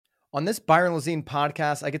On this Byron Lazine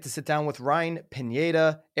podcast, I get to sit down with Ryan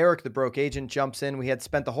Pineda. Eric, the broke agent, jumps in. We had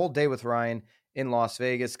spent the whole day with Ryan in Las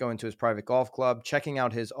Vegas, going to his private golf club, checking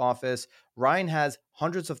out his office. Ryan has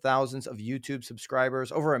hundreds of thousands of YouTube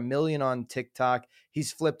subscribers, over 1 million on TikTok.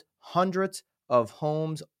 He's flipped hundreds of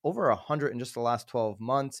homes, over 100 in just the last 12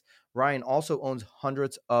 months. Ryan also owns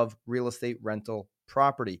hundreds of real estate rental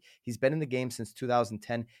property. He's been in the game since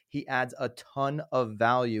 2010. He adds a ton of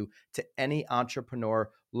value to any entrepreneur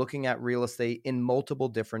looking at real estate in multiple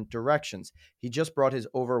different directions. He just brought his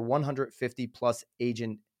over 150 plus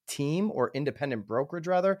agent team, or independent brokerage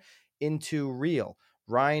rather, into Real.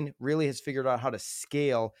 Ryan really has figured out how to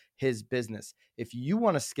scale his business. If you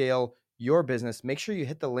want to scale your business, make sure you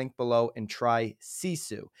hit the link below and try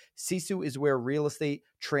Sisu. Sisu is where real estate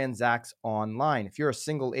transacts online. If you're a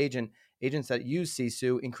single agent, agents that use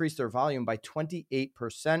Sisu increase their volume by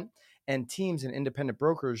 28%, and teams and independent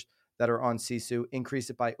brokers that are on Sisu increase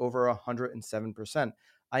it by over 107%.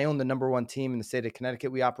 I own the #1 team in the state of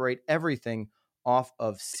Connecticut. We operate everything off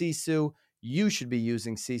of Sisu. You should be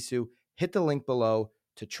using Sisu. Hit the link below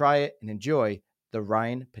to try it and enjoy the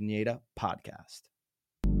Ryan Pineda podcast.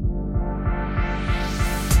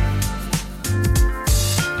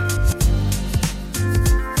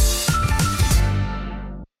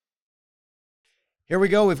 Here we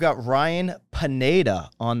go. We've got Ryan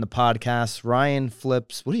Pineda on the podcast. Ryan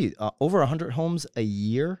flips, over 100 homes a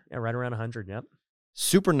year? Yeah, right around 100, yep.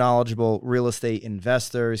 Super knowledgeable real estate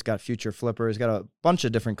investor. He's got future flippers. He's got a bunch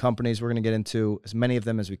of different companies. We're going to get into as many of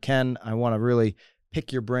them as we can. I want to really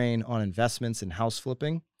pick your brain on investments and house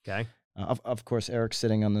flipping. Okay. Of course, Eric's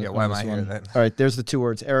sitting on the. Yeah, why am this I one. here then? All right, there's the two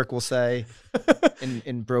words Eric will say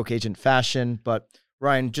in broke agent fashion. But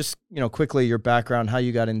Ryan, just quickly, your background, how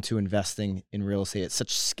you got into investing in real estate at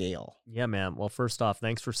such scale. Yeah, man. Well, first off,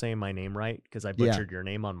 thanks for saying my name right, because I butchered your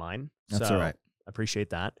name on mine. That's all right. I appreciate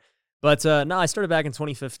that. But no, I started back in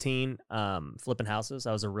 2015 flipping houses.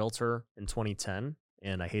 I was a realtor in 2010,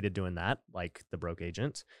 and I hated doing that, like the broke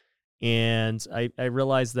agent. And I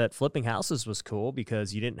realized that flipping houses was cool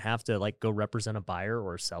because you didn't have to go represent a buyer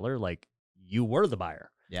or a seller. Like, you were the buyer.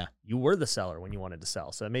 Yeah. You were the seller when you wanted to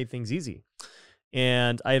sell. So it made things easy.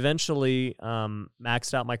 And I eventually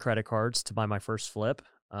maxed out my credit cards to buy my first flip.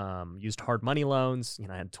 Used hard money loans.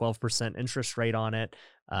 I had 12% interest rate on it.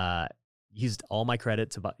 Used all my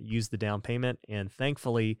credit to use the down payment, and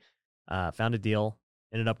thankfully found a deal.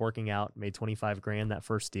 Ended up working out. Made $25,000 that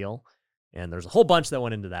first deal. And there's a whole bunch that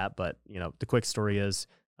went into that, but the quick story is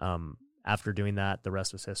after doing that, the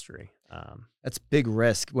rest was history. That's big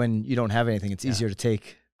risk when you don't have anything. It's easier to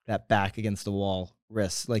take that back against the wall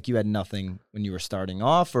risk. Like, you had nothing when you were starting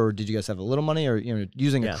off, or did you guys have a little money, or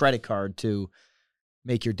using a credit card to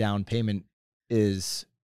make your down payment is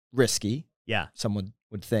risky. Yeah. Someone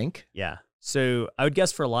would think. Yeah. So I would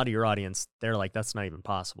guess for a lot of your audience, they're like, that's not even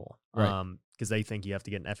possible. Right. Because they think you have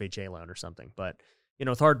to get an FHA loan or something. But,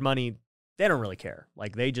 with hard money, they don't really care.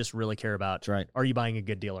 Like, they just really care about, are you buying a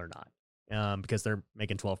good deal or not? Because they're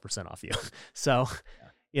making 12% off you. So,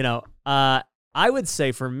 I would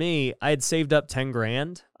say for me, I had saved up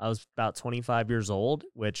 $10,000. I was about 25 years old,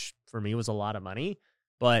 which for me was a lot of money.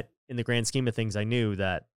 But in the grand scheme of things, I knew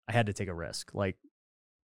that I had to take a risk. Like,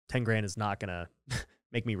 $10,000 is not going to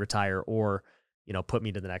make me retire or, put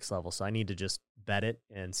me to the next level. So I need to just bet it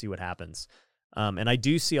and see what happens. And I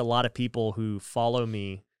do see a lot of people who follow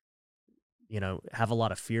me, have a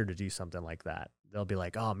lot of fear to do something like that. They'll be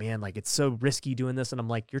like, oh man, like, it's so risky doing this. And I'm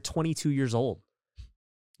like, you're 22 years old.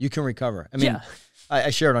 You can recover. I mean, I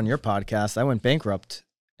shared on your podcast, I went bankrupt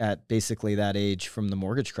at basically that age from the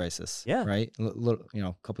mortgage crisis. Yeah. Right.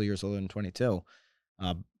 A couple of years older than 22.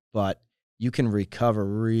 But you can recover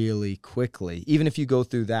really quickly. Even if you go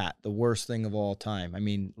through that, the worst thing of all time. I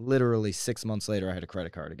mean, literally 6 months later, I had a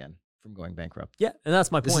credit card again from going bankrupt. Yeah. And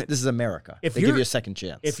that's my point. This is America. They give you a second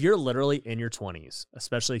chance. If you're literally in your 20s,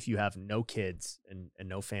 especially if you have no kids and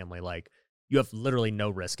no family, like, you have literally no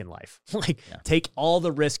risk in life. Take all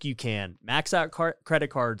the risk you can, max out credit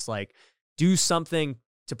cards, do something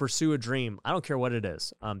to pursue a dream. I don't care what it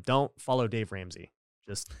is. Don't follow Dave Ramsey.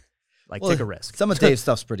 Just take a risk. Some of Dave's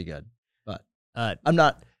stuff's pretty good, but I'm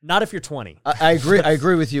not if you're 20. I agree. I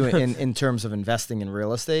agree with you in terms of investing in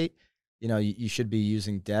real estate. You should be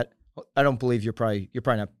using debt. I don't believe you're probably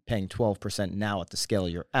not paying 12% now at the scale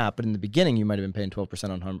you're at, but in the beginning you might have been paying 12%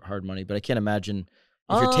 on hard money. But I can't imagine.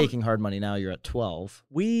 If you're taking hard money now, you're at 12.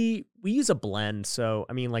 We use a blend. So,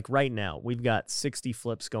 I mean, right now, we've got 60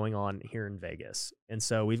 flips going on here in Vegas. And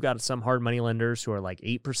so we've got some hard money lenders who are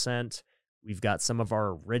 8%. We've got some of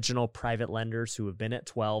our original private lenders who have been at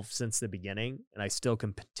 12 since the beginning. And I still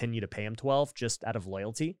continue to pay them 12 just out of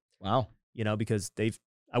loyalty. Wow. Because they've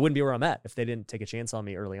I wouldn't be where I'm at if they didn't take a chance on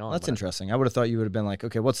me early on. That's interesting. I would have thought you would have been like,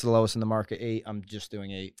 okay, what's the lowest in the market? 8. I'm just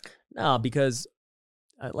doing 8. No, because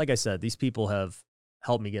like I said, these people have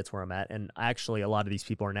helped me get to where I'm at. And actually, a lot of these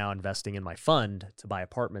people are now investing in my fund to buy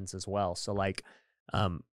apartments as well. So like,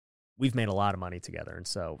 we've made a lot of money together. And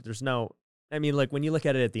so there's no, I mean, like when you look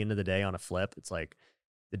at it at the end of the day on a flip, it's like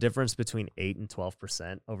the difference between 8 and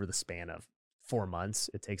 12% over the span of 4 months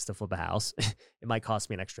it takes to flip a house. It might cost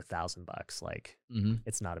me an extra $1,000. Like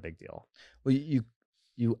it's not a big deal. Well,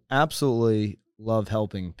 you absolutely love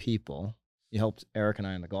helping people. You helped Eric and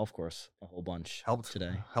I on the golf course a whole bunch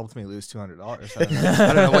today. Helped me lose $200.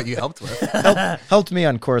 I don't know what you helped with. Helped me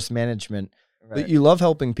on course management. Right. But you love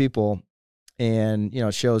helping people, and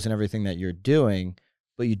it shows in everything that you're doing.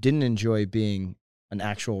 But you didn't enjoy being an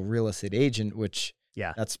actual real estate agent, which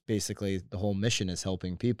that's basically the whole mission, is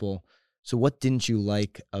helping people. So what didn't you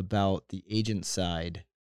like about the agent side,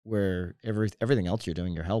 where everything else you're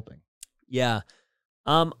doing, you're helping? Yeah.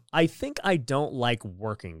 I think I don't like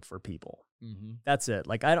working for people. That's it.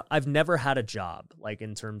 Like I've never had a job, like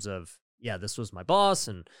in terms of, this was my boss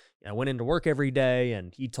and I went into work every day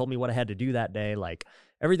and he told me what I had to do that day. Like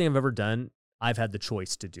everything I've ever done, I've had the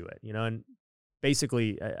choice to do it, and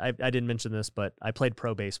basically I didn't mention this, but I played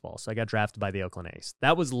pro baseball. So I got drafted by the Oakland A's.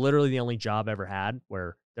 That was literally the only job I ever had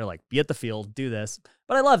where they're like, be at the field, do this,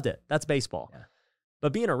 but I loved it. That's baseball. Yeah.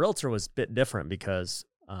 But being a realtor was a bit different because,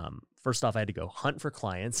 first off, I had to go hunt for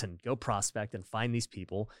clients and go prospect and find these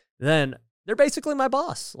people. Then they're basically my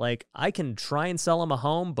boss. Like I can try and sell them a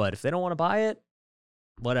home, but if they don't want to buy it,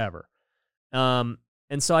 whatever.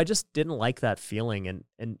 And so I just didn't like that feeling.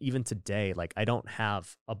 And even today, like I don't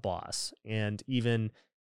have a boss. And even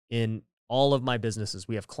in all of my businesses,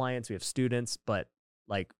 we have clients, we have students, but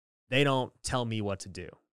like they don't tell me what to do.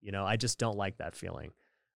 I just don't like that feeling.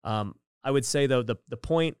 I would say though, the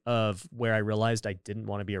point of where I realized I didn't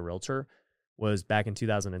want to be a realtor was back in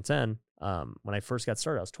 2010. When I first got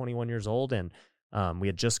started, I was 21 years old and we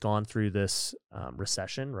had just gone through this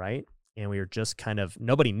recession, right? And we were just kind of,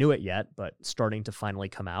 nobody knew it yet, but starting to finally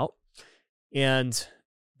come out. And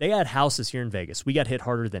they had houses here in Vegas. We got hit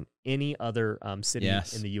harder than any other city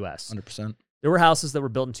in the U.S. 100%. There were houses that were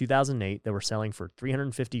built in 2008 that were selling for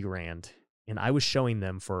 $350,000, and I was showing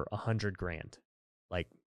them for $100,000. Like,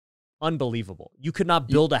 unbelievable. You could not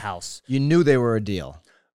build a house. You knew they were a deal.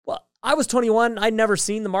 Well, I was 21. I'd never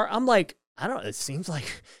seen the market. I'm like, I don't know. It seems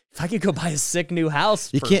like if I could go buy a sick new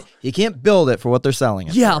house. You can't build it for what they're selling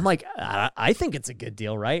it for. I'm like, I think it's a good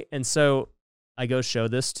deal, right? And so I go show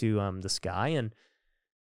this to this guy, and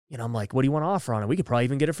I'm like, what do you want to offer on it? We could probably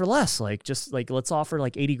even get it for less. Like, just like, let's offer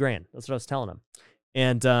like $80,000. That's what I was telling him.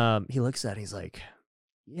 And he looks at it, he's like,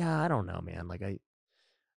 yeah, I don't know, man. Like, I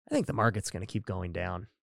think the market's going to keep going down.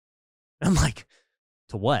 I'm like,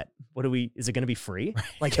 to what? Is it going to be free?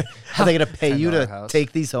 Like, are they going to pay you to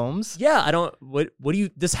take these homes? Yeah, I don't,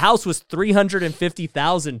 this house was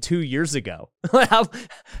 $350,000 2 years ago. How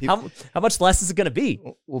much less is it going to be?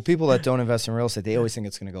 Well, people that don't invest in real estate, they always think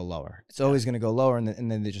it's going to go lower. It's always going to go lower, and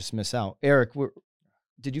then they just miss out. Eric,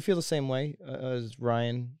 did you feel the same way as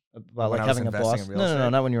Ryan about like having a boss? No,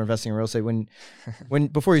 not when you were investing in real estate. When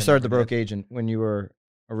before you started the broke agent, when you were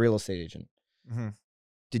a real estate agent,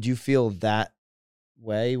 did you feel that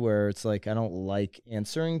way where it's like, I don't like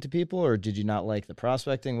answering to people, or did you not like the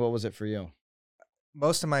prospecting? What was it for you?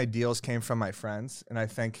 Most of my deals came from my friends, and I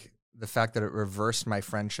think the fact that it reversed my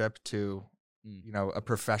friendship to a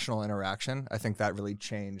professional interaction, I think that really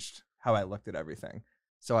changed how I looked at everything.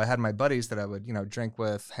 So I had my buddies that I would drink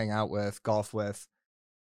with, hang out with, golf with,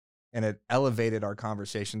 and it elevated our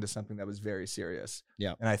conversation to something that was very serious.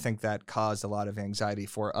 Yeah. And I think that caused a lot of anxiety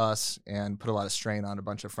for us and put a lot of strain on a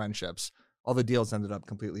bunch of friendships. All the deals ended up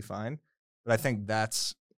completely fine. But I think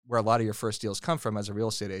that's where a lot of your first deals come from as a real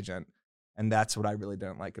estate agent. And that's what I really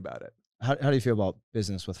didn't like about it. How do you feel about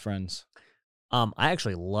business with friends? I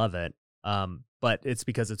actually love it. But it's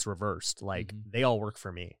because it's reversed. Like they all work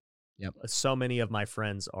for me. Yep. So many of my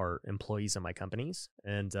friends are employees in my companies,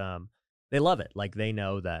 and they love it. Like they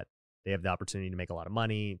know that they have the opportunity to make a lot of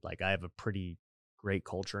money. Like I have a pretty great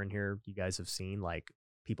culture in here. You guys have seen, like,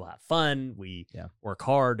 people have fun. We work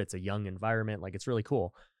hard. It's a young environment. Like, it's really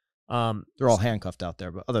cool. They're all handcuffed out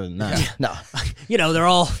there, but other than that, no. They're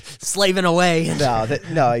all slaving away.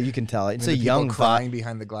 No, you can tell. It's a young crying vibe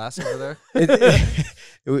behind the glass over there.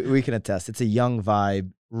 We can attest. It's a young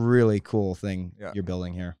vibe, really cool thing you're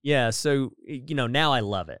building here. Yeah. So, now I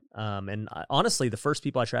love it. And honestly, the first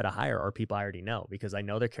people I try to hire are people I already know because I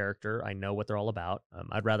know their character. I know what they're all about.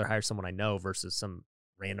 I'd rather hire someone I know versus some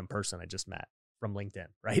random person I just met from LinkedIn,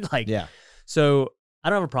 right? So I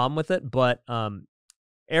don't have a problem with it, but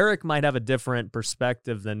Eric might have a different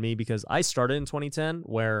perspective than me because I started in 2010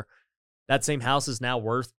 where that same house is now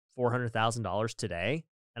worth $400,000 today.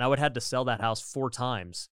 And I would have had to sell that house 4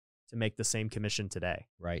 times to make the same commission today.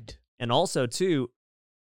 Right. And also, too,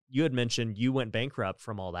 you had mentioned you went bankrupt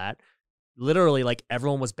from all that. Literally, like,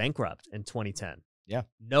 everyone was bankrupt in 2010. Yeah.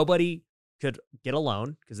 Nobody could get a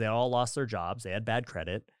loan because they all lost their jobs. They had bad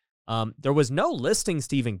credit. There was no listings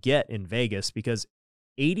to even get in Vegas because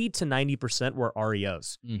 80 to 90% were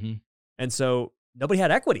REOs. Mm-hmm. And so nobody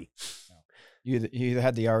had equity. You either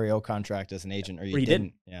had the REO contract as an agent or you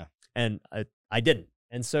didn't. Yeah. And I didn't.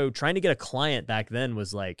 And so trying to get a client back then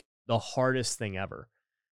was like the hardest thing ever.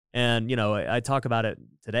 And, you know, I talk about it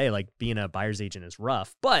today, like being a buyer's agent is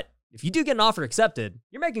rough. But if you do get an offer accepted,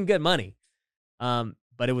 you're making good money.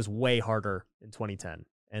 But it was way harder in 2010.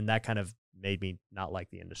 And that kind of made me not like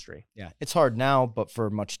the industry. Yeah, it's hard now, but for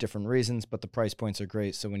much different reasons. But the price points are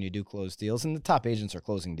great. So when you do close deals, and the top agents are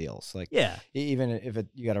closing deals, like yeah, even if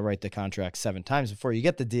you got to write the contract 7 times before you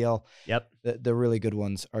get the deal. Yep, the really good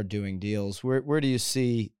ones are doing deals. Where do you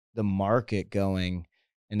see the market going?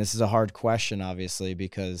 And this is a hard question, obviously,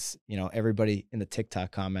 because you know everybody in the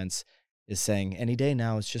TikTok comments is saying any day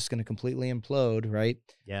now it's just going to completely implode, right?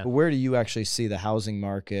 Yeah. But where do you actually see the housing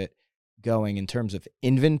market going in terms of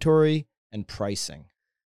inventory and pricing?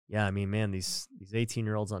 Yeah, I mean, man, these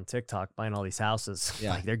 18-year-olds on TikTok buying all these houses,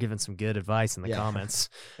 yeah. like they're giving some good advice in the comments.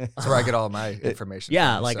 That's where I get all my information.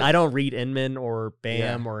 Yeah, like I don't read Inman or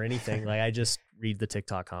BAM or anything. Like I just read the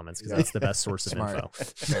TikTok comments because that's the best source of info.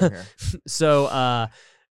 So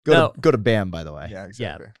go to BAM, by the way. Yeah,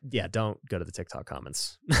 exactly. Yeah, don't go to the TikTok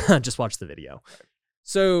comments. Just watch the video. Right.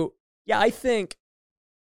 So yeah, I think,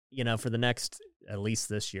 you know, for the next, at least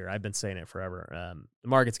this year, I've been saying it forever, the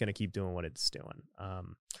market's going to keep doing what it's doing.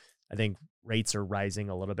 I think rates are rising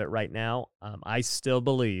a little bit right now. I still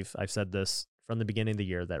believe, I've said this from the beginning of the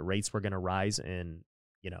year, that rates were going to rise in,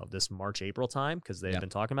 you know, this March, April time because they've been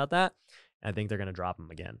talking about that. And I think they're going to drop them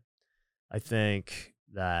again. I think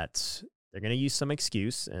that they're going to use some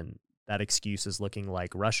excuse, and that excuse is looking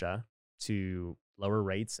like Russia to lower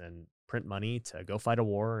rates and print money to go fight a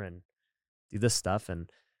war and do this stuff. And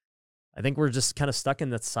I think we're just kind of stuck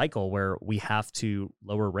in that cycle where we have to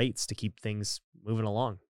lower rates to keep things moving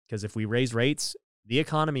along. Because if we raise rates, the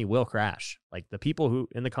economy will crash. Like the people who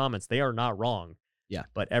in the comments, they are not wrong. Yeah.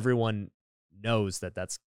 But everyone knows that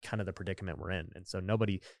that's kind of the predicament we're in. And so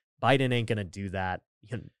Biden ain't going to do that.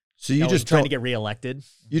 So you just trying to get reelected.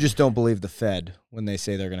 You just don't believe the Fed when they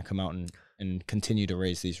say they're going to come out and continue to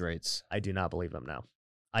raise these rates. I do not believe them now.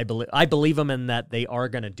 I believe them in that they are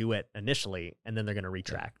going to do it initially, and then they're going to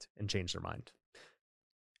retract and change their mind.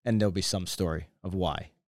 And there'll be some story of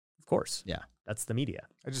why. Of course. Yeah. That's the media.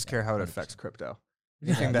 I just care how it affects crypto.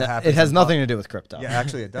 Anything that happens. It has nothing to do with crypto. Yeah,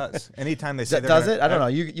 actually it does. Anytime they say does it? I don't know.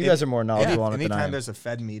 You guys are more knowledgeable on it than I am. Anytime there's a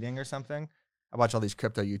Fed meeting or something, I watch all these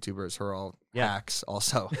crypto YouTubers who are all hacks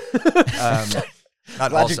also.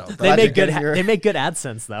 Not also. They make good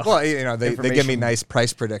AdSense though. Well, you know, they give me nice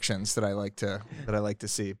price predictions that I like to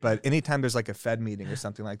see. But anytime there's like a Fed meeting or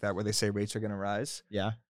something like that where they say rates are going to rise,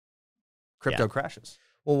 crypto crashes.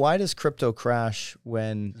 Well, why does crypto crash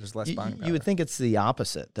when there's less buying power? You would think it's the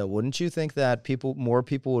opposite, though, wouldn't you think that more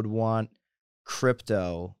people would want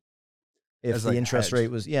crypto if as the like interest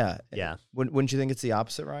rate was Yeah. Wouldn't you think it's the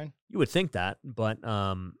opposite, Ryan? You would think that, but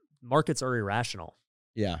markets are irrational.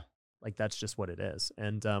 Yeah. Like that's just what it is.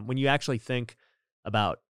 And when you actually think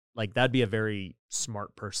about, like, that'd be a very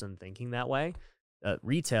smart person thinking that way.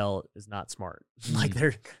 Retail is not smart. Like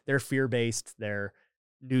they're fear-based, they're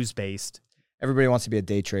news-based. Everybody wants to be a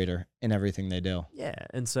day trader in everything they do. Yeah.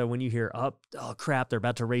 And so when you hear, oh crap, they're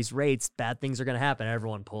about to raise rates, bad things are going to happen,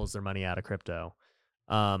 everyone pulls their money out of crypto.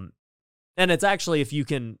 And it's actually, if you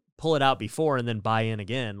can pull it out before and then buy in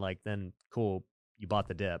again, like then cool, you bought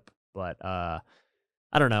the dip. But I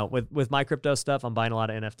don't know. With my crypto stuff, I'm buying a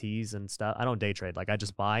lot of NFTs and stuff. I don't day trade. Like I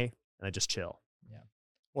just buy and I just chill. Yeah.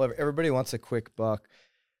 Well, everybody wants a quick buck.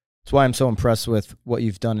 That's why I'm so impressed with what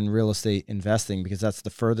you've done in real estate investing, because that's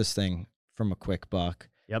the furthest thing from a quick buck.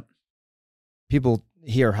 Yep. People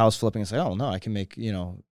hear house flipping and say, "Oh no, I can make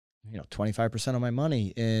 25% of my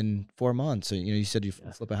money in 4 months." So, you said you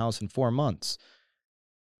flip a house in 4 months.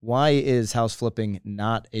 Why is house flipping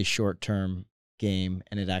not a short-term game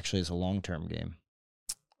and it actually is a long-term game?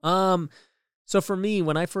 So for me,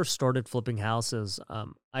 when I first started flipping houses,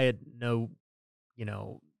 I had no,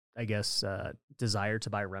 desire to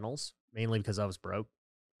buy rentals, mainly because I was broke.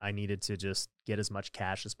 I needed to just get as much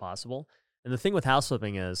cash as possible. And the thing with house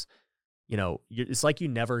flipping is, it's like you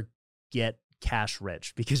never get cash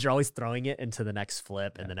rich because you're always throwing it into the next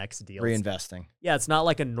flip and the next deal. Reinvesting. Yeah, it's not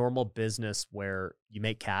like a normal business where you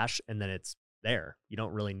make cash and then it's there. You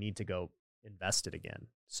don't really need to go invest it again.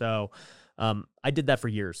 So I did that for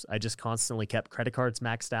years. I just constantly kept credit cards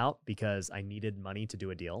maxed out because I needed money to do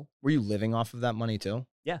a deal. Were you living off of that money too?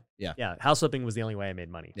 Yeah. Yeah. Yeah. House flipping was the only way I made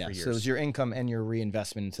money for years. So it was your income and your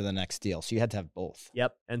reinvestment into the next deal. So you had to have both.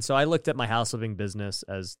 Yep. And so I looked at my house flipping business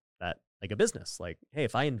as that, like a business. Like, hey,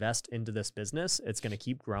 if I invest into this business, it's going to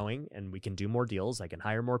keep growing and we can do more deals. I can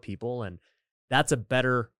hire more people. And that's a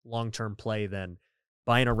better long-term play than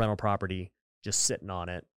buying a rental property, just sitting on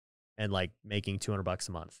it and like making $200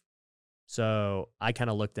 a month. So I kind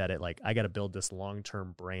of looked at it like, I got to build this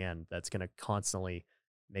long-term brand that's going to constantly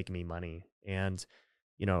make me money. And,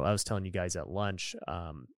 you know, I was telling you guys at lunch,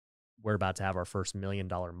 we're about to have our first $1 million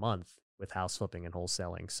month with house flipping and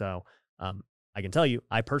wholesaling. So I can tell you,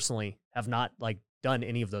 I personally have not like done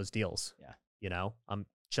any of those deals. Yeah. You know, I'm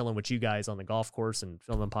chilling with you guys on the golf course and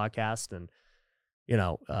filming podcast. And, you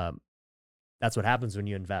know, that's what happens when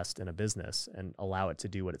you invest in a business and allow it to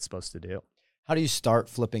do what it's supposed to do. How do you start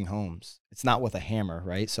flipping homes? It's not with a hammer,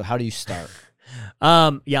 right? So how do you start?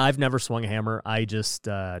 Yeah, I've never swung a hammer. I just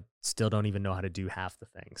still don't even know how to do half the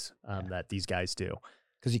things that these guys do.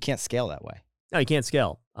 Because you can't scale that way. No, you can't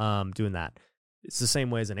scale doing that. It's the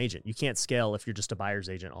same way as an agent. You can't scale if you're just a buyer's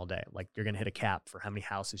agent all day. Like you're going to hit a cap for how many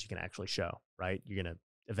houses you can actually show, right? You're going to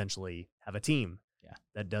eventually have a team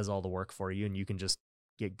that does all the work for you, and you can just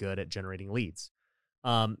get good at generating leads.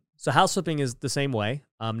 So house flipping is the same way.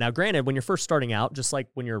 Now, granted, when you're first starting out, just like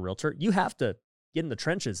when you're a realtor, you have to get in the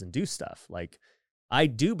trenches and do stuff. Like I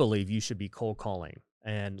do believe you should be cold calling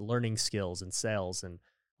and learning skills and sales and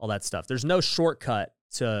all that stuff. There's no shortcut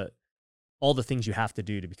to all the things you have to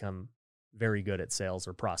do to become very good at sales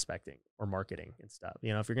or prospecting or marketing and stuff.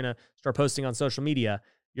 You know, if you're going to start posting on social media,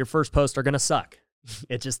 your first posts are going to suck.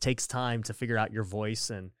 It just takes time to figure out your voice.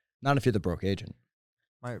 And not if you're the broke agent.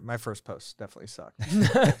 My first posts definitely sucked.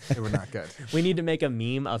 They were not good. We need to make a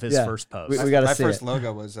meme of his first post. We got to see My first it.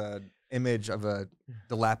 logo was an image of a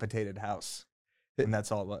dilapidated house, and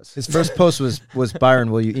that's all it was. His first post was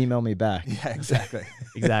Byron, will you email me back? Yeah, exactly.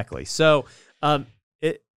 Exactly. So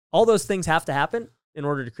all those things have to happen in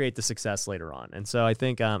order to create the success later on. And so I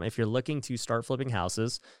think if you're looking to start flipping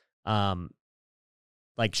houses,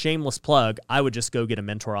 like shameless plug, I would just go get a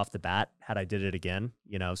mentor off the bat had I did it again.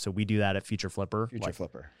 You know, so we do that at Future Flipper. Future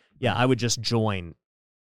Flipper. Yeah, I would just join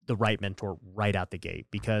the right mentor right out the gate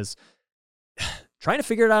because trying to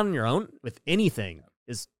figure it out on your own with anything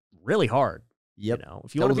is really hard. Yep. You know,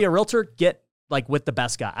 if you want to be a realtor, get like with the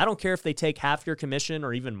best guy. I don't care if they take half your commission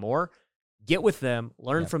or even more. Get with them,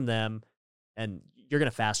 learn from them, and you're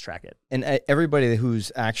going to fast track it. And everybody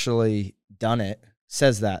who's actually done it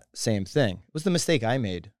says that same thing. It was the mistake I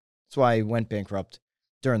made. That's why I went bankrupt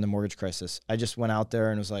during the mortgage crisis. I just went out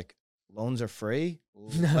there and was like, loans are free.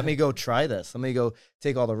 Let me go try this. Let me go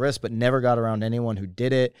take all the risks, but never got around anyone who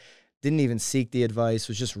did it. Didn't even seek the advice.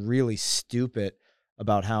 Was just really stupid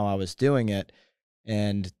about how I was doing it.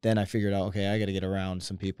 And then I figured out, okay, I got to get around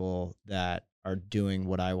some people that are doing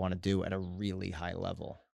what I want to do at a really high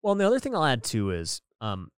level. Well, and the other thing I'll add too is,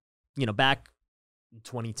 you know, back in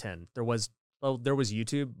 2010, there was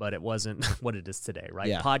YouTube, but it wasn't what it is today, right?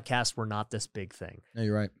 Yeah. Podcasts were not this big thing. No,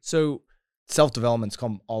 you're right. So self-development's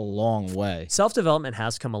come a long way. Self-development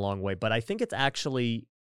has come a long way, but I think it's actually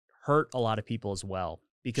hurt a lot of people as well.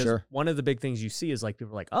 Because one of the big things you see is like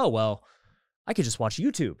people are like, oh, well, I could just watch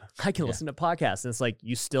YouTube. I can listen to podcasts. And it's like,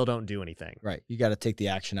 you still don't do anything. Right. You got to take the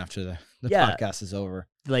action after the podcast is over.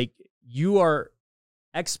 Like you are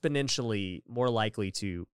exponentially more likely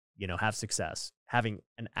to, you know, have success having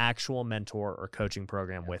an actual mentor or coaching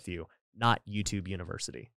program with you, not YouTube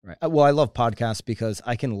University. Right. Well, I love podcasts because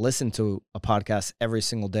I can listen to a podcast every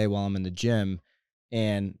single day while I'm in the gym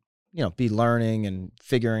and, you know, be learning and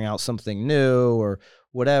figuring out something new or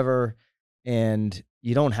whatever. And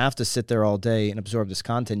you don't have to sit there all day and absorb this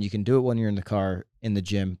content. You can do it when you're in the car, in the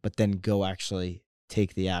gym, but then go actually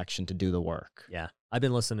take the action to do the work. Yeah. I've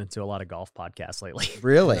been listening to a lot of golf podcasts lately.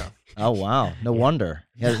 Really? Yeah. Oh, wow. No wonder.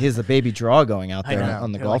 He has a baby draw going out there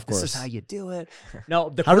on the golf course. This is how you do it.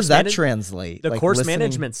 No, how does that translate? The course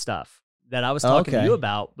management stuff that I was talking to you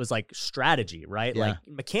about was like strategy, right? Yeah. Like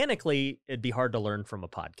mechanically, it'd be hard to learn from a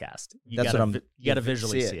podcast. You got to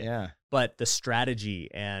visually see it. Yeah. But the strategy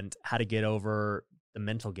and how to get over the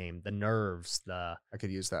mental game, the nerves, I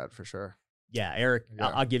could use that for sure. Yeah, Eric,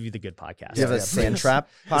 I'll give you the good podcast. You have a sand trap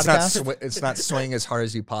podcast? It's not swing as hard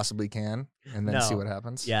as you possibly can and then see what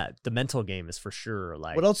happens. Yeah, the mental game is for sure.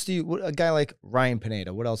 Like, what else a guy like Ryan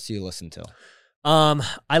Pineda, what else do you listen to?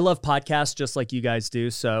 I love podcasts just like you guys do.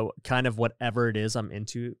 So kind of whatever it is I'm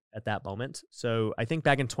into at that moment. So I think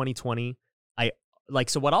back in 2020,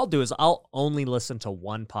 so what I'll do is I'll only listen to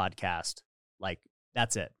one podcast. Like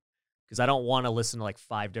that's it. Because I don't want to listen to like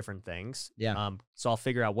 5 different things. Yeah. So I'll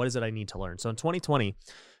figure out what is it I need to learn. So in 2020,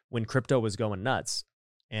 when crypto was going nuts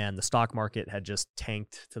and the stock market had just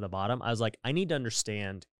tanked to the bottom, I was like, I need to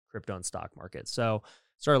understand crypto and stock market. So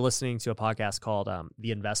started listening to a podcast called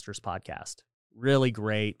The Investors Podcast. Really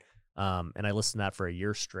great. And I listened to that for a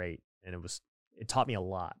year straight. And it taught me a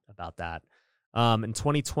lot about that. In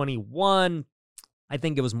 2021, I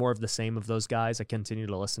think it was more of the same of those guys. I continued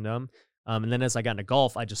to listen to them. And then as I got into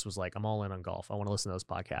golf, I just was like, I'm all in on golf. I want to listen to those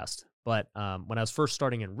podcasts. But when I was first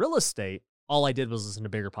starting in real estate, all I did was listen to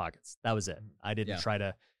Bigger Pockets. That was it. I didn't try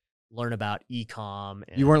to learn about e-com.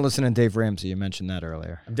 You weren't listening to Dave Ramsey. You mentioned that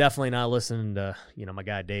earlier. I'm definitely not listening to, my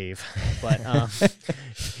guy Dave. But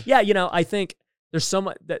yeah, I think there's so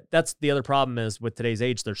much that's the other problem is with today's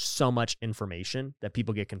age, there's so much information that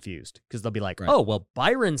people get confused because they'll be like, oh, well,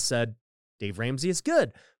 Byron said Dave Ramsey is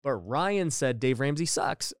good, but Ryan said Dave Ramsey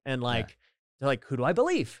sucks. And they're like, who do I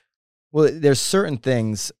believe? Well, there's certain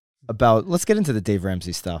things let's get into the Dave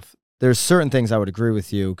Ramsey stuff. There's certain things I would agree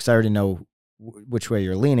with you because I already know which way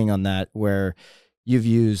you're leaning on that, where you've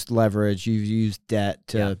used leverage, you've used debt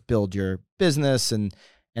to build your business. And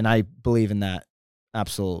I believe in that.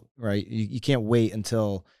 Absolute, right? You can't wait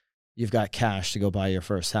until you've got cash to go buy your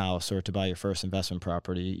first house or to buy your first investment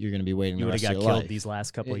property. You're going to be waiting the rest of your life. You would have got killed these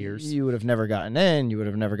last couple of years. You would have never gotten in. You would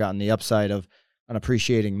have never gotten the upside of an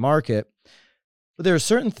appreciating market. But there are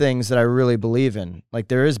certain things that I really believe in. Like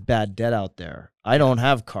there is bad debt out there. I don't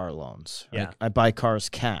have car loans. Right? Yeah. I buy cars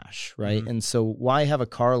cash, right? Mm-hmm. And so why have a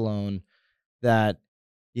car loan that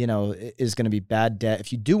is going to be bad debt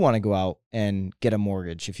if you do want to go out and get a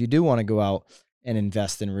mortgage, if you do want to go out and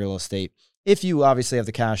invest in real estate, if you obviously have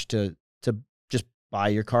the cash to just buy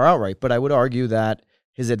your car outright. But I would argue that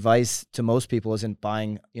his advice to most people isn't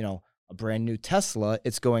buying, a brand new Tesla.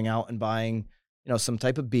 It's going out and buying, some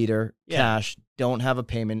type of beater, cash, don't have a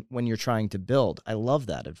payment when you're trying to build. I love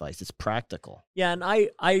that advice. It's practical. Yeah, and I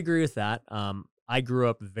agree with that. I grew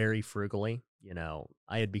up very frugally.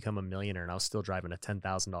 I had become a millionaire and I was still driving a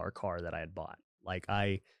 $10,000 car that I had bought. Like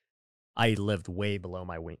I lived way below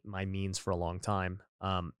my means for a long time.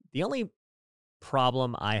 The only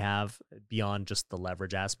problem I have beyond just the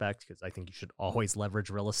leverage aspect, because I think you should always leverage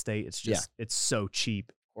real estate. It's just, it's so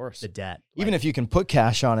cheap. Of course. The debt. Even if you can put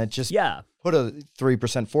cash on it, just put a 3%,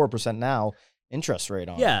 4% now interest rate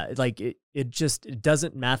on it. Yeah. Like it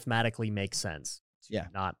doesn't mathematically make sense to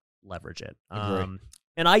not leverage it.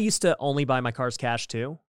 And I used to only buy my cars cash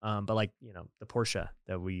too. But like, the Porsche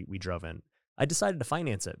that we drove in, I decided to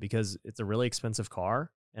finance it because it's a really expensive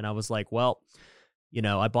car. And I was like, well,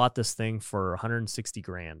 I bought this thing for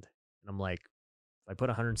 $160,000. And I'm like, if I put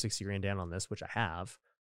 $160,000 down on this, which I have,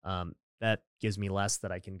 that gives me less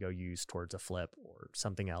that I can go use towards a flip or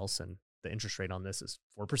something else. And the interest rate on this is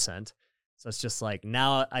 4%. So it's just like,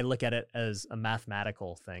 now I look at it as a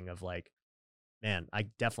mathematical thing of like, man, I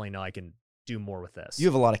definitely know I can do more with this. You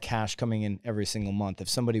have a lot of cash coming in every single month. If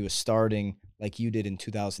somebody was starting like you did in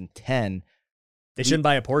 2010, they shouldn't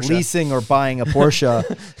buy a Porsche. Leasing or buying a Porsche,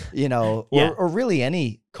 or really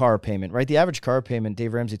any car payment, right? The average car payment,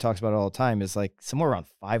 Dave Ramsey talks about it all the time, is like somewhere around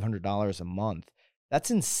 $500 a month. That's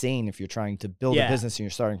insane if you're trying to build a business and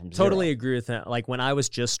you're starting from zero. Totally agree with that. Like when I was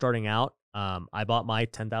just starting out, I bought my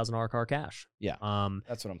 $10,000 car cash. Yeah, that's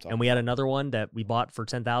what I'm talking about. And we had another one that we bought for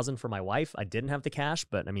 $10,000 for my wife. I didn't have the cash,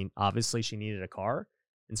 but I mean, obviously she needed a car.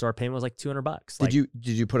 And so our payment was like $200. Did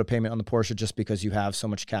you put a payment on the Porsche just because you have so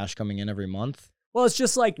much cash coming in every month? Well, it's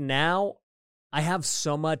just like now I have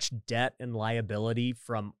so much debt and liability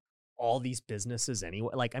from all these businesses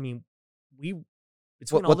anyway. Like, I mean,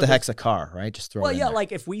 what the heck's a car, right? Just throw it in there.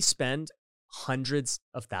 Like if we spend hundreds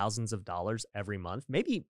of thousands of dollars every month,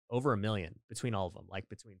 maybe over $1 million between all of them, like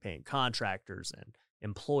between paying contractors and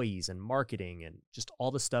employees and marketing and just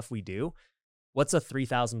all the stuff we do, what's a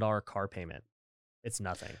 $3,000 car payment? It's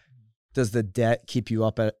nothing. Does the debt keep you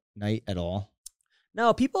up at night at all?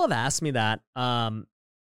 No, people have asked me that.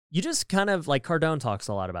 You just kind of like Cardone talks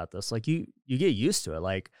a lot about this. Like you get used to it.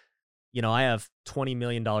 Like, I have $20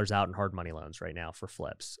 million out in hard money loans right now for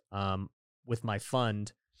flips. With my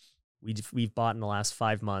fund, we've bought in the last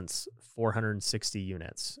 5 months 460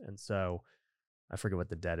 units, and so I forget what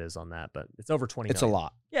the debt is on that, but it's over 20 million. It's a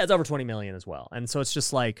lot. Yeah, it's over 20 million as well. And so it's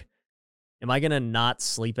just like, am I gonna not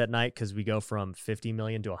sleep at night because we go from 50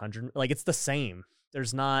 million to 100? Like it's the same.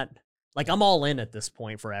 There's not. Like, I'm all in at this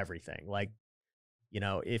point for everything. Like,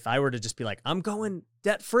 if I were to just be like, I'm going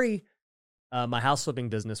debt free, my house flipping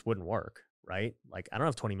business wouldn't work. right? Like, I don't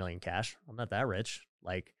have 20 million cash. I'm not that rich.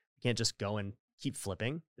 Like, you can't just go and keep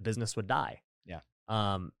flipping. The business would die. Yeah.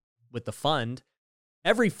 With the fund,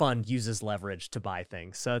 every fund uses leverage to buy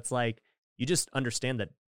things. So it's like, you just understand that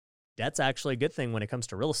debt's actually a good thing when it comes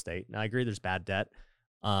to real estate. Now, I agree there's bad debt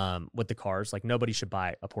with the cars. Like, nobody should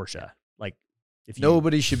buy a Porsche. Like, if you,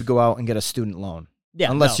 nobody should go out and get a student loan. Yeah,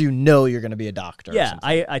 unless you know you're going to be a doctor. Yeah,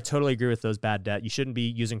 I totally agree with those bad debt. You shouldn't be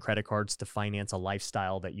using credit cards to finance a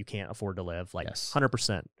lifestyle that you can't afford to live. Like,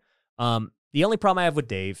 100%. The only problem I have with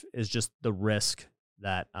Dave is just the risk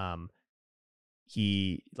that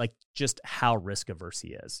he, like, just how risk averse he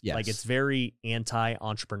is. Yes. Like, it's very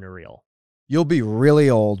anti-entrepreneurial. You'll be really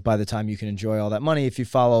old by the time you can enjoy all that money if you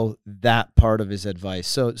follow that part of his advice.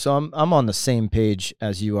 So I'm on the same page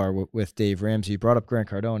as you are with Dave Ramsey. You brought up Grant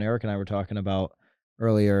Cardone. Eric and I were talking about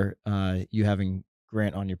earlier, you having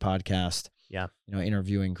Grant on your podcast. Yeah. You know,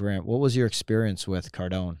 interviewing Grant. What was your experience with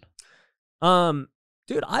Cardone?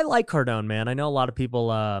 Dude, I like Cardone, man. I know a lot of people,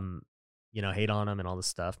 you know, hate on him and all this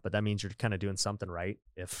stuff, but that means you're kind of doing something right.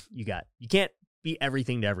 If you can't be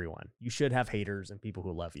everything to everyone. You should have haters and people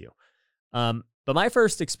who love you. But my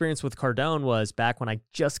first experience with Cardone was back when I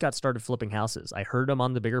just got started flipping houses. I heard him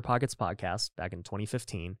on the Bigger Pockets podcast back in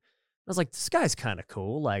 2015. I was like, this guy's kind of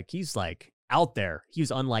cool. Like, he's like out there. He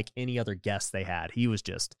was unlike any other guest they had. He was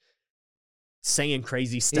just saying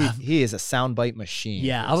crazy stuff. He is a soundbite machine.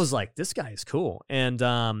 Yeah, I was like, this guy is cool. And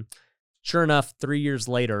sure enough, 3 years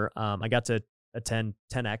later, I got to attend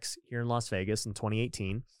 10X here in Las Vegas in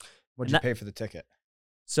 2018. What'd you pay for the ticket?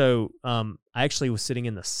 So I actually was sitting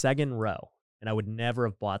in the second row, and I would never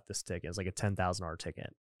have bought this ticket. It was like a $10,000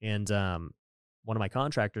 ticket. And one of my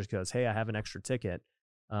contractors goes, hey, I have an extra ticket.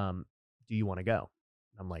 Do you want to go?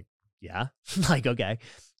 I'm like, yeah. Like, okay.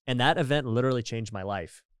 And that event literally changed my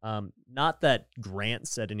life. Not that Grant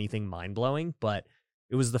said anything mind-blowing, but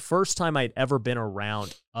it was the first time I'd ever been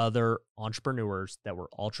around other entrepreneurs that were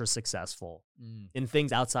ultra successful in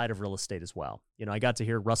things outside of real estate as well. You know, I got to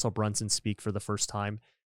hear Russell Brunson speak for the first time.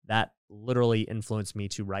 That literally influenced me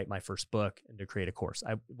to write my first book and to create a course.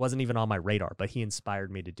 I wasn't even on my radar, but he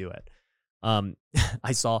inspired me to do it.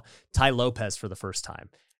 I saw Tai Lopez for the first time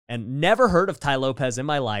and never heard of Tai Lopez in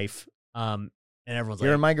my life. And everyone's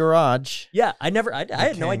You're in my garage. Yeah, I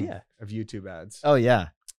had no idea. Of YouTube ads. Oh, yeah.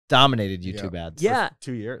 Dominated YouTube ads. Yeah. For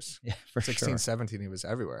 2 years. Yeah, for 16, sure. 17, he was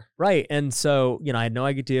everywhere. Right. And so, you know, I had no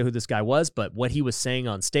idea who this guy was, but what he was saying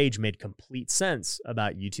on stage made complete sense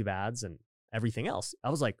about YouTube ads and everything else. I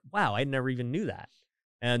was like, wow, I never even knew that.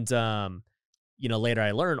 And, you know, later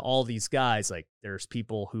I learned all these guys, like, there's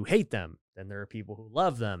people who hate them, then there are people who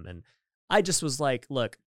love them. And I just was like,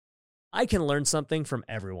 look, I can learn something from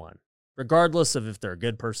everyone, regardless of if they're a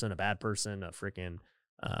good person, a bad person, a freaking,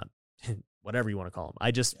 whatever you want to call them.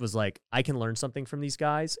 I just was like, I can learn something from these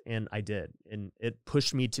guys. And I did. And it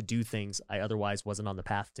pushed me to do things I otherwise wasn't on the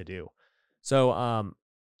path to do. So,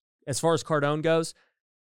 as far as Cardone goes,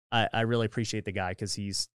 I really appreciate the guy because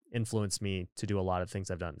he's influenced me to do a lot of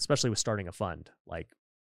things I've done, especially with starting a fund, like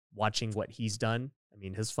watching what he's done. I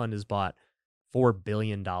mean, his fund has bought $4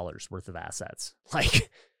 billion worth of assets.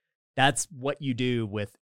 Like, that's what you do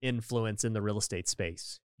with influence in the real estate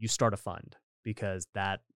space. You start a fund because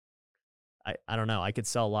that, I don't know, I could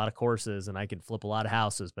sell a lot of courses and I could flip a lot of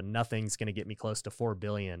houses, but nothing's going to get me close to 4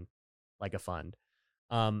 billion like a fund.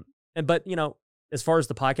 But you know, as far as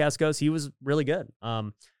the podcast goes, he was really good.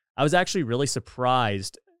 I was actually really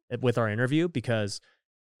surprised with our interview because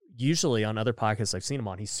usually on other podcasts I've seen him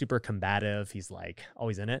on, he's super combative. He's like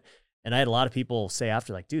always in it. And I had a lot of people say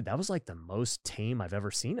after, like, dude, that was like the most tame I've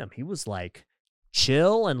ever seen him. He was like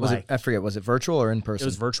chill and I forget, was it virtual or in person? It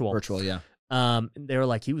was virtual. Virtual, yeah. They were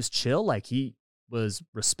like, he was chill, like he was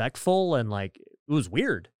respectful, and like it was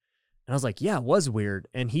weird. And I was like, yeah, it was weird.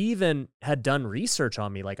 And he even had done research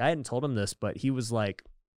on me. Like, I hadn't told him this, but he was like,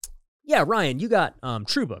 yeah, Ryan, you got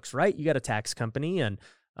TrueBooks, right? You got a tax company, and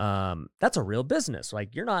that's a real business.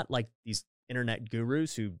 Like, you're not like these internet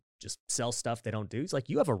gurus who just sell stuff they don't do. He's like,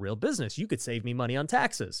 you have a real business. You could save me money on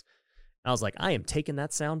taxes. And I was like, I am taking that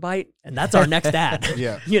soundbite, and that's our next ad.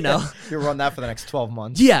 Yeah. You know? You'll run that for the next 12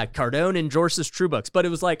 months. Yeah, Cardone endorses TrueBooks. But it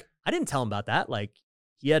was like, I didn't tell him about that. Like,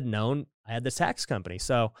 he had known I had this tax company.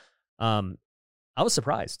 So I was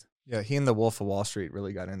surprised. Yeah, he and the Wolf of Wall Street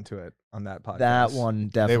really got into it on that podcast. That one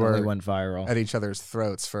definitely went viral. At each other's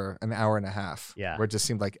throats for an hour and a half. Yeah. Where it just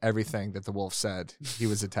seemed like everything that the Wolf said, he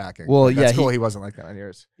was attacking. Well, That's yeah, cool. He wasn't like that on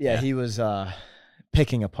yours. Yeah, he was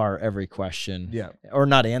picking apart every question. Yeah. Or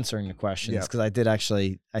not answering the questions. Yeah. Because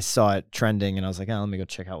I saw it trending and I was like, oh, let me go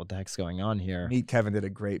check out what the heck's going on here. Meet Kevin did a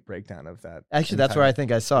great breakdown of that. Actually, that's where I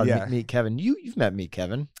think I saw it. Yeah. Meet Kevin. You've met Meet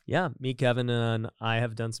Kevin. Yeah, me, Kevin, and I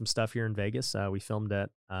have done some stuff here in Vegas. We filmed at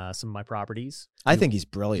some of my properties. I think he's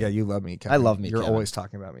brilliant. Yeah, you love Meet Kevin. I love Meet You're Kevin. always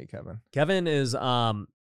talking about Meet Kevin. Kevin is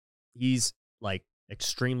he's like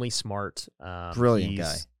extremely smart. Brilliant he's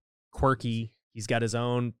guy. Quirky. He's got his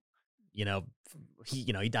own,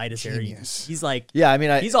 he dyed his hair. Genius. He's like, Yeah, I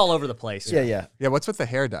mean, he's all over the place. yeah. Yeah, what's with the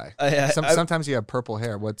hair dye? Sometimes you have purple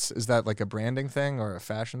hair. Is that like a branding thing or a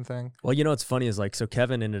fashion thing? Well, what's funny is like, so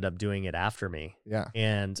Kevin ended up doing it after me. Yeah.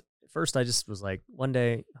 And at first I just was like, one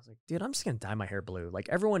day I was like, dude, I'm just going to dye my hair blue. Like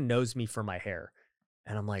everyone knows me for my hair.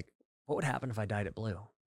 And I'm like, what would happen if I dyed it blue?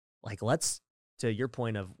 Like, to your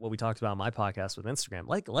point of what we talked about on my podcast with Instagram,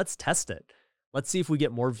 like, let's test it. Let's see if we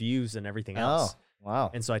get more views and everything else. Oh,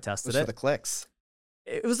 wow. And so I tested Just for it. the clicks.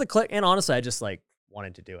 It was the click. And honestly, I just like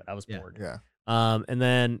wanted to do it. I was bored. Yeah. And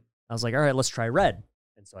then I was like, all right, let's try red.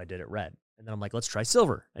 And so I did it red. And then I'm like, let's try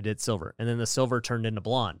silver. I did silver. And then the silver turned into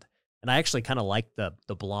blonde. And I actually kind of liked the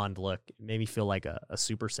blonde look. It made me feel like a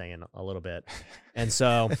Super Saiyan a little bit. And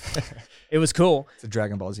so it was cool. It's a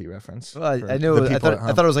Dragon Ball Z reference. Well, for I knew. the I people thought at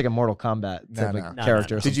home. it was like a Mortal Kombat type No, of no.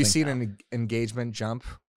 character. No, or Did you see something. an engagement jump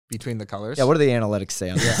between the colors? Yeah. What do the analytics say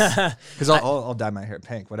on that? Because I'll dye my hair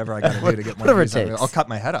pink. Whatever I got to do to get more Whatever it views on takes. I'll cut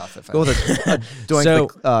my head off if Go with a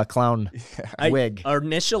doink clown wig.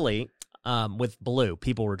 Initially, with blue,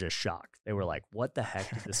 people were just shocked. They were like, what the heck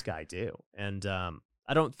did this guy do? And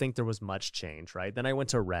I don't think there was much change, right? Then I went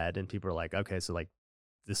to red and people were like, okay, so like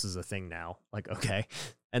this is a thing now. Like, okay.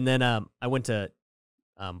 And then I went to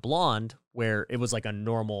blonde where it was like a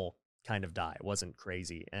normal kind of dye. It wasn't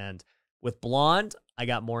crazy. And with blonde, I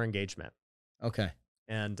got more engagement. Okay.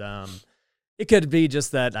 And it could be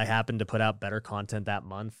just that I happened to put out better content that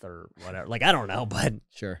month or whatever. Like, I don't know, but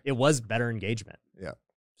Sure. it was better engagement. Yeah.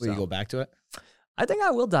 Will you go back to it? I think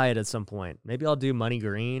I will dye it at some point. Maybe I'll do money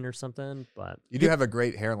green or something, but You do have a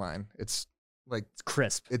great hairline. It's like it's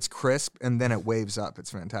crisp. it's crisp and then it waves up.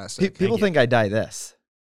 It's fantastic. People you. think I dye this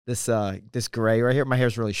gray right here. My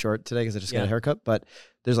hair's really short today because I just got a haircut. But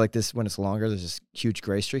there's like this when it's longer. There's this huge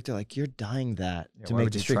gray streak. They're like, you're dyeing that to why make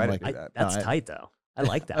would the you streak. try I'm to like, do that? That's tight though. I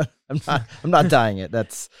like that. I'm not dyeing it.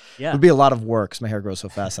 That's Yeah. would be a lot of work because my hair grows so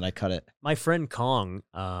fast and I cut it. My friend Kong,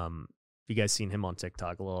 if you guys seen him on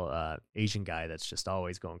TikTok, a little Asian guy that's just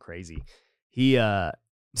always going crazy. He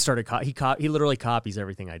started he literally copies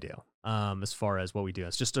everything I do. As far as what we do,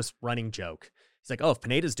 it's just a running joke. He's like, oh, if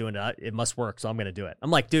Pineda's doing it, it must work, so I'm gonna do it. I'm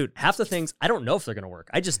like, dude, half the things I don't know if they're gonna work.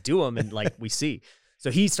 I just do them and like we see. So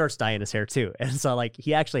he starts dyeing his hair too, and so like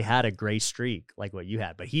he actually had a gray streak like what you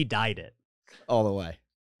had, but he dyed it. All the way.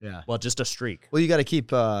 Yeah. Well, just a streak. Well, you got to keep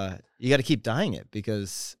dyeing it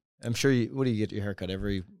because I'm sure what do you get your haircut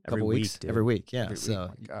every couple week, weeks? dude. Every week, yeah. Every week,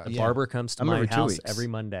 So my God. The yeah. barber comes to I'm my every 2 house weeks. every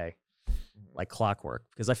Monday, like clockwork,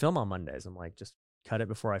 because I film on Mondays. I'm like, just cut it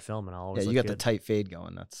before I film, and I'll always Yeah, you look got the good. tight fade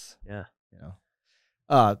going. That's Yeah. you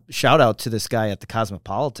know. Shout out to this guy at the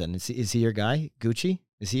Cosmopolitan. Is he your guy? Gucci?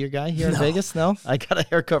 Is he your guy here in No. Vegas? No, I got a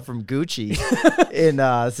haircut from Gucci in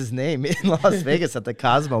that's his name in Las Vegas at the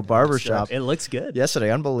Cosmo Barbershop It looks good.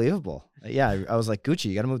 yesterday. Unbelievable. Yeah, I was like, Gucci,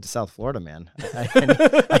 you got to move to South Florida, man.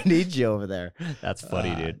 I need you over there. That's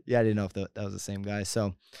funny, dude. Yeah, I didn't know if that was the same guy.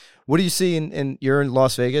 So, what do you see in you're in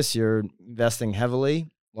Las Vegas? You're investing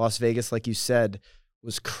heavily. Las Vegas, like you said,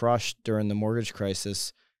 was crushed during the mortgage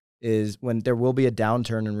crisis. Is when there will be a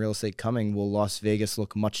downturn in real estate coming, will Las Vegas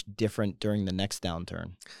look much different during the next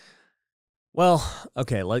downturn? Well,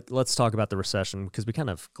 okay, let's talk about the recession because we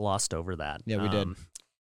kind of glossed over that. Yeah, we did.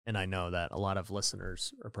 And I know that a lot of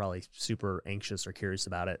listeners are probably super anxious or curious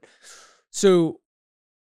about it. So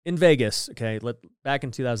in Vegas, okay, back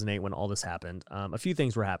in 2008 when all this happened, a few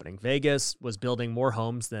things were happening. Vegas was building more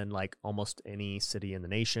homes than like almost any city in the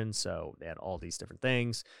nation. So they had all these different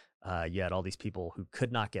things. You had all these people who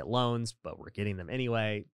could not get loans, but were getting them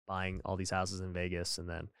anyway, buying all these houses in Vegas. And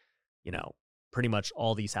then, pretty much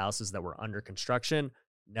all these houses that were under construction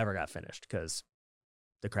never got finished because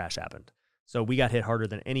the crash happened. So we got hit harder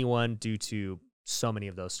than anyone due to so many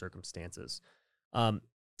of those circumstances.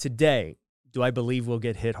 Today, do I believe we'll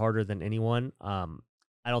get hit harder than anyone? I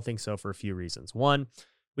don't think so for a few reasons. One,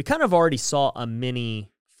 we kind of already saw a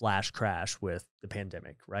mini flash crash with the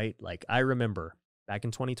pandemic, right? Like I remember back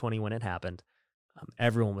in 2020 when it happened,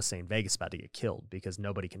 everyone was saying Vegas is about to get killed because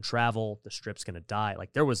nobody can travel. The Strip's going to die.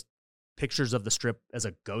 Like there was pictures of the Strip as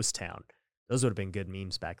a ghost town. Those would have been good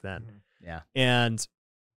memes back then. Yeah. And,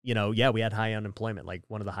 we had high unemployment, like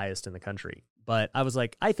one of the highest in the country. But I was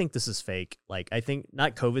like, I think this is fake. Like, I think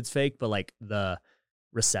not COVID's fake, but like the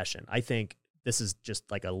recession. I think this is just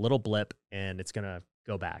like a little blip and it's going to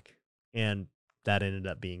go back. And that ended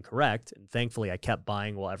up being correct. And thankfully I kept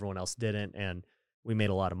buying while everyone else didn't. And we made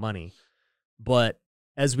a lot of money. But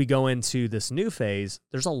as we go into this new phase,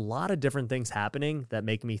 there's a lot of different things happening that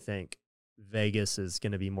make me think Vegas is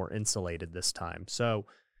going to be more insulated this time. So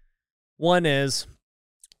one is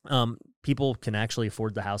people can actually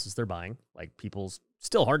afford the houses they're buying. Like people's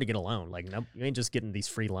still hard to get a loan. Like no, you ain't just getting these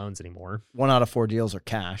free loans anymore. 1 out of 4 deals are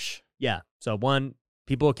cash. Yeah. So one,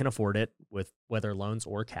 people can afford it with whether loans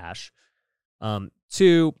or cash.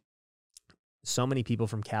 2, so many people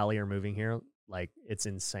from Cali are moving here. Like it's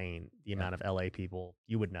insane the amount of LA people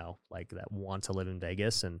you would know like that want to live in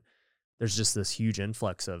Vegas. And there's just this huge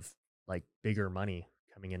influx of like bigger money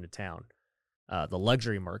coming into town. The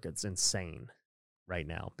luxury market's insane right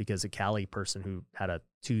now because a Cali person who had a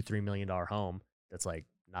 $2-3 million home that's like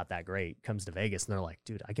not that great comes to Vegas and they're like,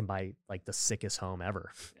 dude, I can buy like the sickest home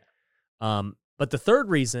ever. Yeah. But the third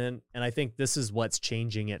reason, and I think this is what's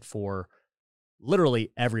changing it for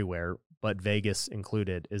literally everywhere, but Vegas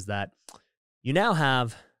included, is that you now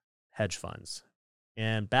have hedge funds.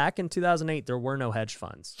 And back in 2008, there were no hedge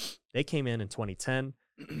funds. They came in 2010.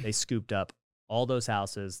 They scooped up all those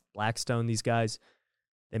houses. Blackstone, these guys,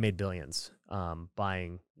 they made billions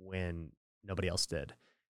buying when nobody else did.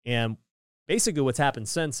 And basically what's happened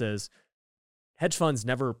since is hedge funds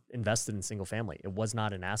never invested in single family. It was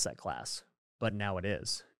not an asset class, but now it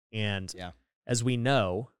is. And as we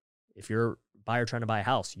know, if you're a buyer trying to buy a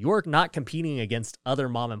house, you're not competing against other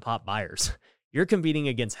mom and pop buyers. You're competing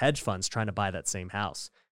against hedge funds trying to buy that same house.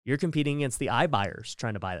 You're competing against the iBuyers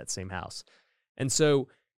trying to buy that same house. And so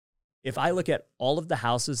if I look at all of the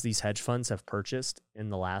houses these hedge funds have purchased in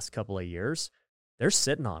the last couple of years, they're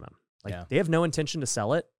sitting on them. Like they have no intention to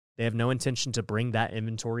sell it. They have no intention to bring that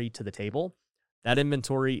inventory to the table. That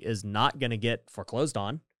inventory is not going to get foreclosed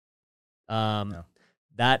on.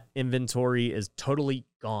 That inventory is totally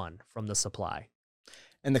gone from the supply.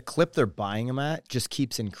 And the clip they're buying them at just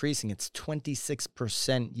keeps increasing. It's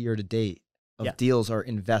 26% year to date of deals are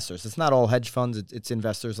investors. It's not all hedge funds. It's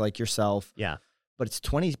investors like yourself. Yeah. But it's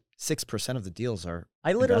 26% of the deals are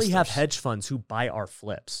I literally investors. have hedge funds who buy our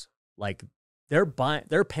flips. Like they're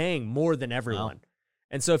paying more than everyone. Wow.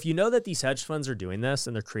 And so if you know that these hedge funds are doing this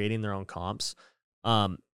and they're creating their own comps,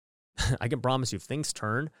 I can promise you if things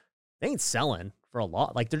turn, they ain't selling for a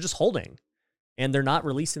lot. Like they're just holding and they're not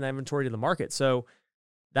releasing that inventory to the market. So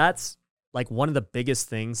that's like one of the biggest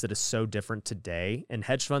things that is so different today. And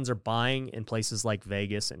hedge funds are buying in places like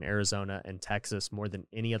Vegas and Arizona and Texas more than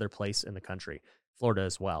any other place in the country. Florida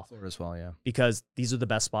as well. Yeah. Because these are the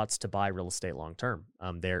best spots to buy real estate long-term.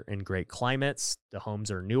 They're in great climates. The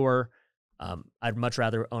homes are newer. I'd much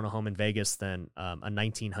rather own a home in Vegas than a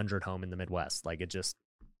 1900 home in the Midwest. Like it just,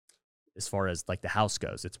 as far as like the house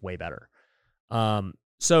goes, it's way better.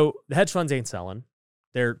 So the hedge funds ain't selling.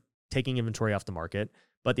 They're taking inventory off the market.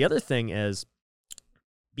 But the other thing is,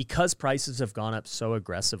 because prices have gone up so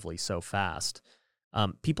aggressively, so fast,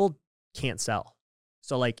 people can't sell.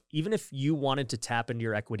 So like, even if you wanted to tap into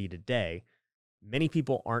your equity today, many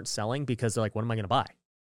people aren't selling because they're like, what am I going to buy?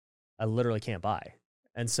 I literally can't buy.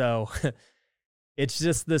 And so it's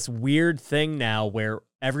just this weird thing now where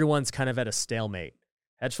everyone's kind of at a stalemate.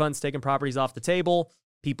 Hedge funds taking properties off the table.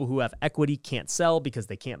 People who have equity can't sell because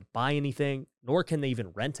they can't buy anything, nor can they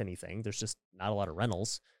even rent anything. There's just not a lot of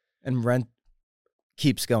rentals. And rent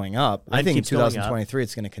keeps going up. I think in 2023,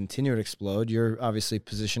 it's going to continue to explode. You're obviously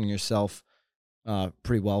positioning yourself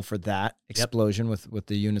pretty well for that explosion with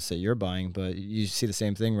the units that you're buying, but you see the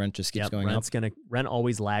same thing. Rent just keeps going up. Rent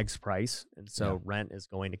always lags price, and so rent is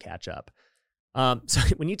going to catch up. So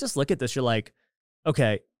when you just look at this, you're like,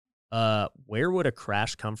 okay, where would a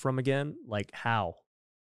crash come from again? Like how?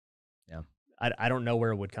 Yeah, I don't know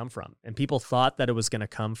where it would come from. And people thought that it was going to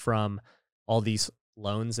come from all these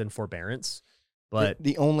loans and forbearance, but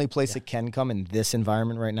the only place it can come in this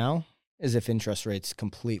environment right now is if interest rates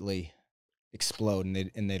completely explode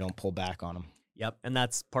and they don't pull back on them. Yep, and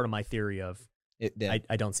that's part of my theory of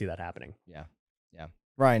I don't see that happening. Yeah.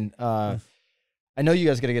 Ryan, I know you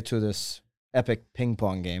guys got to get to this epic ping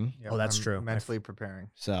pong game. Yep, that's I'm true. Mentally preparing.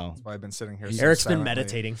 So that's why I've been sitting here. Eric's silently. been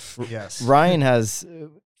meditating. Yes. Ryan has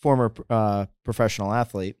former professional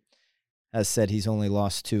athlete has said he's only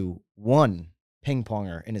lost to one ping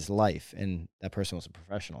ponger in his life, and that person was a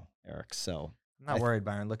professional, Eric. So I'm not worried,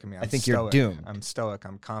 Byron. Look at me. I think you're doomed. I'm stoic.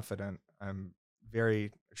 I'm confident. I'm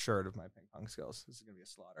very assured of my ping pong skills. This is going to be a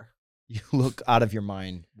slaughter. you look out of your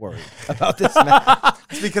mind worried about this match.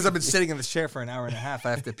 It's because I've been sitting in this chair for an hour and a half. I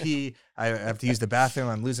have to pee. I have to use the bathroom.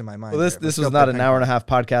 I'm losing my mind. Well, this was not an hour and a half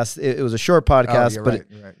podcast. It was a short podcast, you're but right,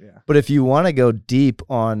 you're right, yeah. But if you want to go deep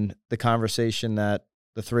on the conversation that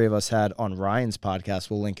the three of us had on Ryan's podcast,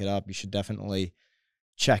 we'll link it up. You should definitely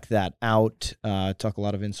check that out. Talk a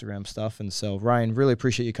lot of Instagram stuff. And so, Ryan, really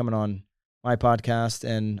appreciate you coming on my podcast,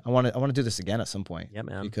 and I want to do this again at some point. Yeah,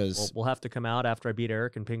 man. Because we'll have to come out after I beat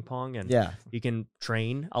Eric in ping pong, and he can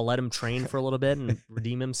train. I'll let him train for a little bit and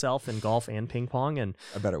redeem himself in golf and ping pong. And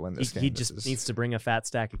I better win this game. He just needs to bring a fat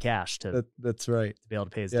stack of cash to. That's right. To be able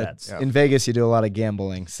to pay his debts. Yeah. In Vegas, you do a lot of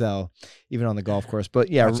gambling, so even on the golf course. But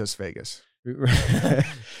yeah, not just Vegas.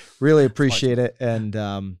 Really appreciate it, and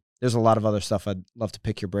there's a lot of other stuff I'd love to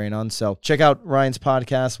pick your brain on. So check out Ryan's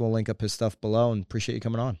podcast. We'll link up his stuff below, and appreciate you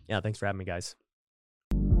coming on. Yeah, thanks for having me, guys.